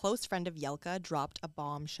a close friend of Yelka, dropped a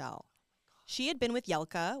bombshell. She had been with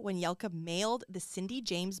Yelka when Yelka mailed the Cindy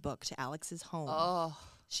James book to Alex's home. Oh.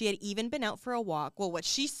 She had even been out for a walk. Well, what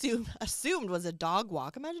she assumed was a dog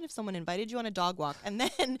walk. Imagine if someone invited you on a dog walk and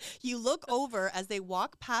then you look over as they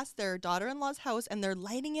walk past their daughter-in-law's house and they're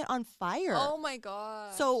lighting it on fire. Oh my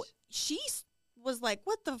god. So she was like,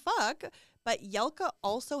 what the fuck? But Yelka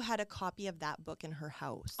also had a copy of that book in her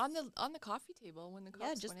house. On the coffee table when the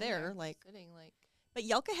cops just went in there, like sitting like. But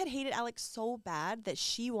Yelka had hated Alex so bad that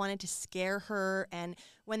she wanted to scare her, and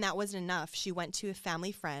when that wasn't enough, she went to a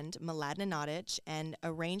family friend, Mladena Nadic, and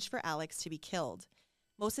arranged for Alex to be killed.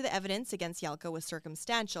 Most of the evidence against Yelka was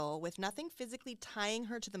circumstantial, with nothing physically tying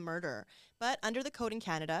her to the murder. But under the code in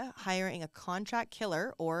Canada, hiring a contract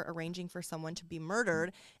killer or arranging for someone to be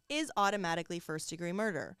murdered is automatically first-degree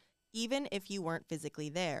murder, even if you weren't physically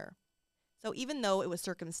there. So even though it was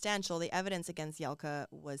circumstantial, the evidence against Yelka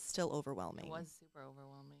was still overwhelming. It was super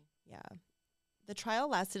overwhelming. Yeah. The trial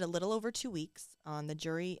lasted a little over 2 weeks on the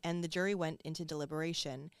jury, and the jury went into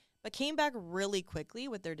deliberation, but came back really quickly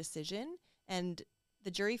with their decision. And the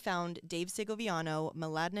jury found Dave Segoviano,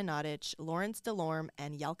 Mladena Nadic, Lawrence Delorme,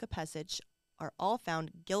 and Yelka Pesic are all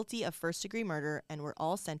found guilty of first-degree murder and were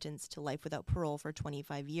all sentenced to life without parole for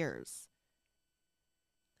 25 years.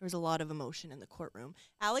 There was a lot of emotion in the courtroom.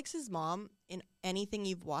 Alex's mom, in anything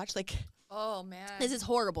you've watched, like, oh man, this is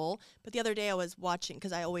horrible. But the other day I was watching,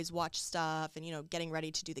 because I always watch stuff and, getting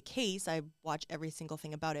ready to do the case. I watch every single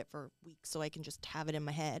thing about it for weeks so I can just have it in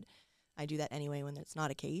my head. I do that anyway when it's not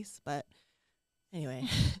a case. But anyway,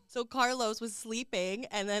 so Carlos was sleeping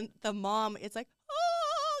and then the mom, it's like,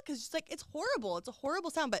 because she's like, it's horrible. It's a horrible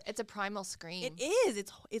sound, but it's a primal scream. it is.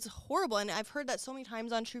 It's horrible, and I've heard that so many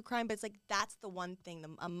times on true crime. But it's like that's the one thing: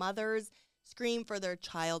 a mother's scream for their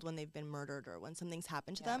child when they've been murdered or when something's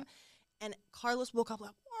happened to them. And Carlos woke up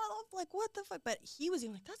what the fuck? But he was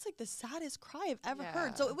even like, that's like the saddest cry I've ever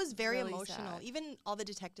heard. So it was very really emotional. sad. Even all the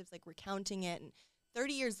detectives like recounting it, and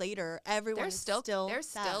 30 years later, everyone is still they're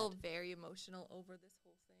sad. still very emotional over this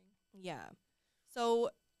whole thing. Yeah. So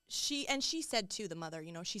she said too, the mother,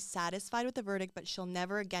 she's satisfied with the verdict, but she'll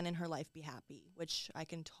never again in her life be happy, which I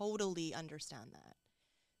can totally understand that.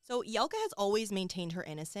 So Yelka has always maintained her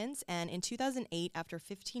innocence, and in 2008, after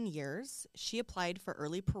 15 years, she applied for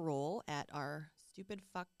early parole at our stupid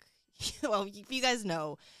fuck. Well, you guys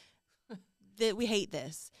know that we hate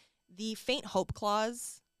this. The faint hope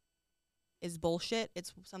clause is bullshit.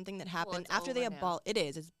 It's something that happened after they abolished. It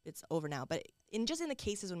is. It's over now. But in the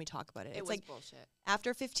cases when we talk about it, it's like bullshit.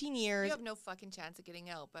 After 15 years, you have no fucking chance of getting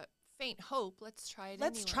out. But faint hope. Let's try it.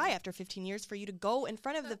 Let's try after 15 years for you to go in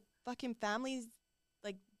front of the fucking families,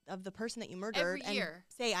 like of the person that you murdered, every and year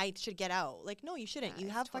say I should get out. Like, no, you shouldn't. Yeah, you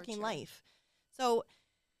have torture. fucking life. So.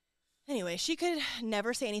 Anyway, she could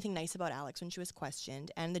never say anything nice about Alex when she was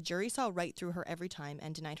questioned, and the jury saw right through her every time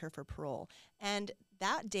and denied her for parole. And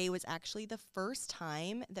that day was actually the first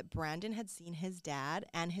time that Brandon had seen his dad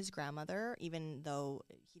and his grandmother, even though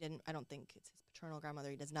he didn't, I don't think it's his paternal grandmother.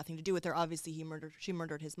 He has nothing to do with her. Obviously, she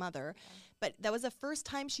murdered his mother. Yeah. But that was the first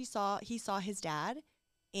time he saw his dad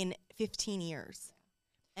in 15 years.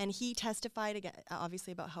 Yeah. And he testified, again,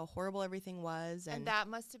 obviously, about how horrible everything was. And that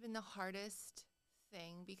must have been the hardest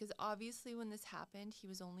thing, because obviously when this happened he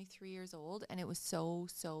was only 3 years old and it was so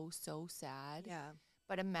sad. Yeah.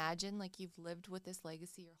 But imagine, like, you've lived with this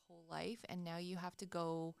legacy your whole life and now you have to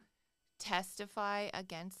go testify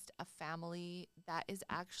against a family that is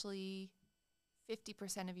actually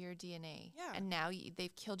 50% of your DNA. Yeah. And now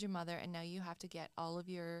they've killed your mother, and now you have to get all of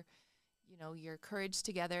your your courage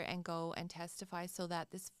together and go and testify so that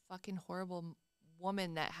this fucking horrible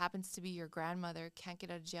woman that happens to be your grandmother can't get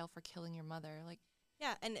out of jail for killing your mother. Like,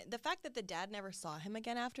 yeah, and the fact that the dad never saw him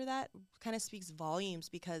again after that kind of speaks volumes,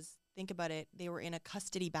 because think about it, they were in a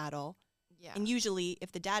custody battle. Yeah. And usually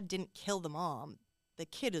if the dad didn't kill the mom, the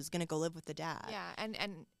kid is going to go live with the dad. Yeah, and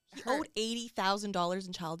he owed $80,000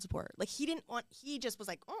 in child support. Like, he just was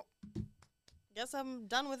like, oh, guess I'm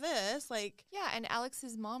done with this. Like, yeah, and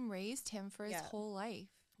Alex's mom raised him for his whole life.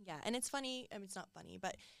 Yeah, and it's funny. I mean, it's not funny,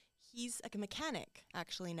 but he's like a mechanic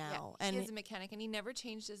actually now. Yeah, and he is a mechanic, and he never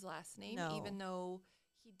changed his last name, even though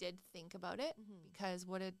he did think about it, because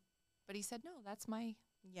but he said, no, that's my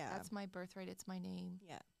birthright, it's my name.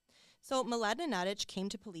 Yeah. So Mladena Nadic came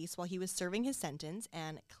to police while he was serving his sentence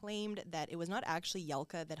and claimed that it was not actually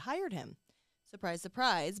Yelka that hired him. Surprise,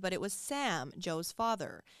 surprise, but it was Sam, Joe's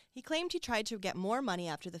father. He claimed he tried to get more money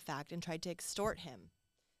after the fact and tried to extort him.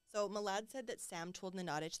 So Malad said that Sam told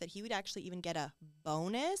Nanadich that he would actually even get a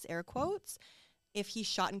bonus, air quotes, if he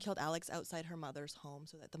shot and killed Alex outside her mother's home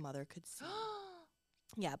so that the mother could see.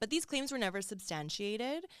 Yeah, but these claims were never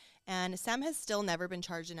substantiated, and Sam has still never been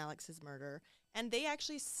charged in Alex's murder. And they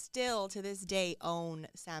actually still, to this day, own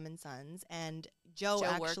Sam and Sons, and Joe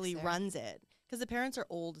actually runs it because the parents are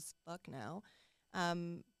old as fuck now.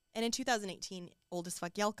 And in 2018, old as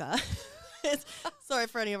fuck Yelka. Sorry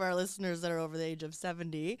for any of our listeners that are over the age of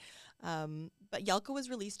 70. But Yelka was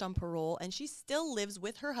released on parole, and she still lives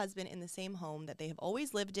with her husband in the same home that they have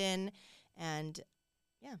always lived in. And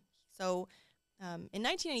yeah, so in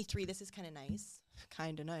 1993, this is kind of nice,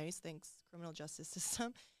 thanks criminal justice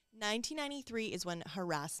system. 1993 is when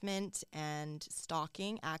harassment and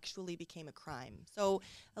stalking actually became a crime. So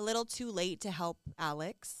a little too late to help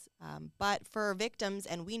Alex. But for victims,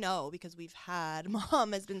 and we know because we've had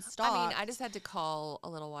mom has been stalked. I mean, I just had to call a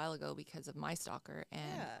little while ago because of my stalker,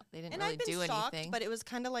 and they didn't really do anything. But it was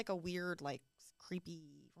kind of like a weird, like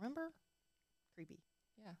creepy. Remember? Creepy.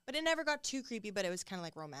 Yeah. But it never got too creepy. But it was kind of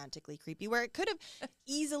like romantically creepy, where it could have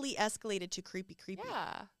easily escalated to creepy.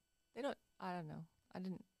 Yeah. They don't. I don't know.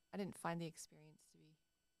 I didn't find the experience to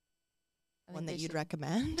be one that you'd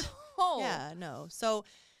recommend. Oh. Yeah. No. So,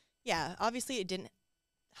 yeah. Obviously, it didn't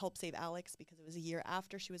help save Alex because it was a year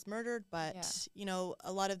after she was murdered. But you know,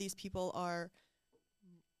 a lot of these people are.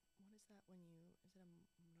 What is that when you? Is it not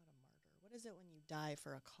a martyr? What is it when you die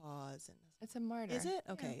for a cause? And it's a martyr. Is it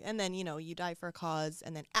okay? Yeah. And then you die for a cause,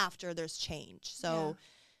 and then after there's change. So,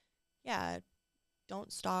 yeah,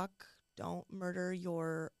 don't stalk, don't murder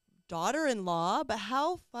your daughter-in-law. But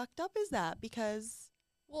how fucked up is that? Because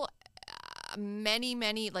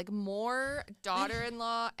many, like more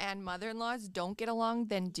daughter-in-law and mother-in-laws don't get along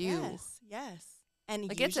than do. Yes. And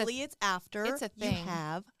like usually it's after you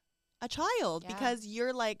have a child because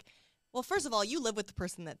you're like, well, first of all, you live with the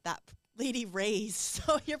person that lady raised.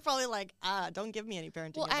 So you're probably like, don't give me any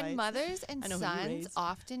parenting advice. And mothers and sons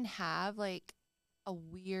often have like a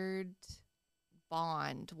weird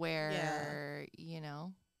bond where,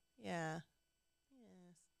 Yeah.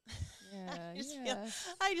 Yeah.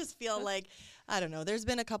 I just feel like, I don't know. There's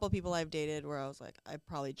been a couple people I've dated where I was like, I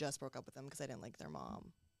probably just broke up with them because I didn't like their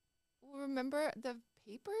mom. Remember the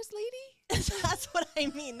Papers lady? That's what I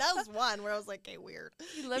mean. That was one where I was like, okay, weird.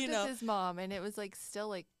 He lived with his mom, and it was like still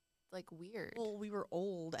like weird. Well, we were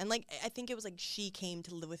old, and like I think it was like she came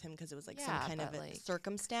to live with him because it was like some kind of a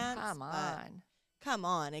circumstance. Come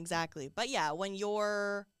on, exactly. But yeah, when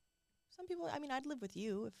you're some people, I mean, I'd live with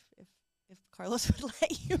you if Carlos would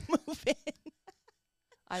let you move in.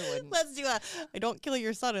 I wouldn't. Let's do I don't kill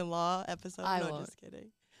your son-in-law episode. I no, won't.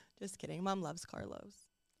 Just kidding. Mom loves Carlos.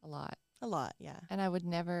 A lot, yeah. And I would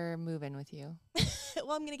never move in with you.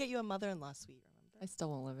 Well, I'm going to get you a mother-in-law suite, remember? I still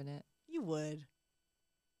won't live in it. You would.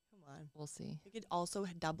 Come on. We'll see. We could also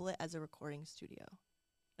double it as a recording studio.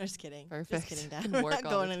 I'm just kidding. Perfect. Just kidding, Dad. We're not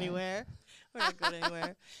going anywhere. We're not going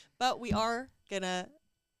anywhere. But we are going to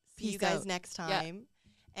see you guys next time. Yeah.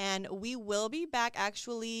 And we will be back.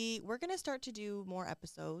 Actually, we're going to start to do more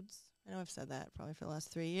episodes. I know I've said that probably for the last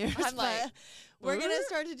 3 years. I'm like, we're going to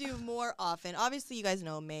start to do more often. Obviously, you guys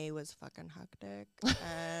know May was fucking hectic.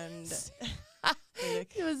 And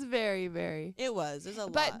it was very, very. It was. There's a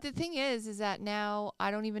lot. But the thing is that now I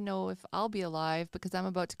don't even know if I'll be alive because I'm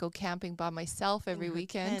about to go camping by myself every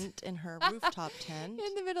weekend. In her rooftop tent.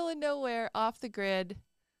 In the middle of nowhere, off the grid.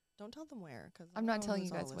 Don't tell them where, because I'm not telling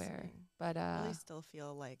you guys where. But I really still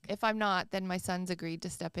feel like if I'm not, then my son's agreed to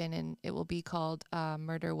step in, and it will be called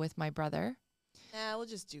Murder with My Brother. Nah, we'll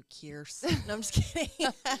just do Kier's. No, I'm just kidding.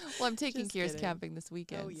 Well, I'm taking Kier's camping this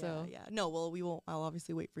weekend. Oh, yeah, so yeah. No, well, we won't. I'll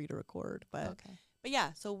obviously wait for you to record, but okay. But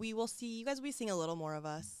yeah, so we will see. You guys will be seeing a little more of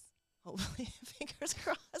us. Hopefully, fingers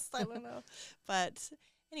crossed. I don't know, but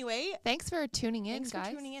anyway, thanks for tuning in,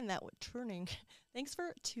 guys. Thanks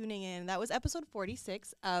for tuning in. That was episode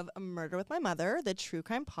 46 of Murder with My Mother, the true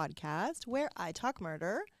crime podcast where I talk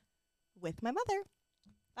murder with my mother.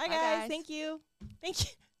 Bye guys. Thank you.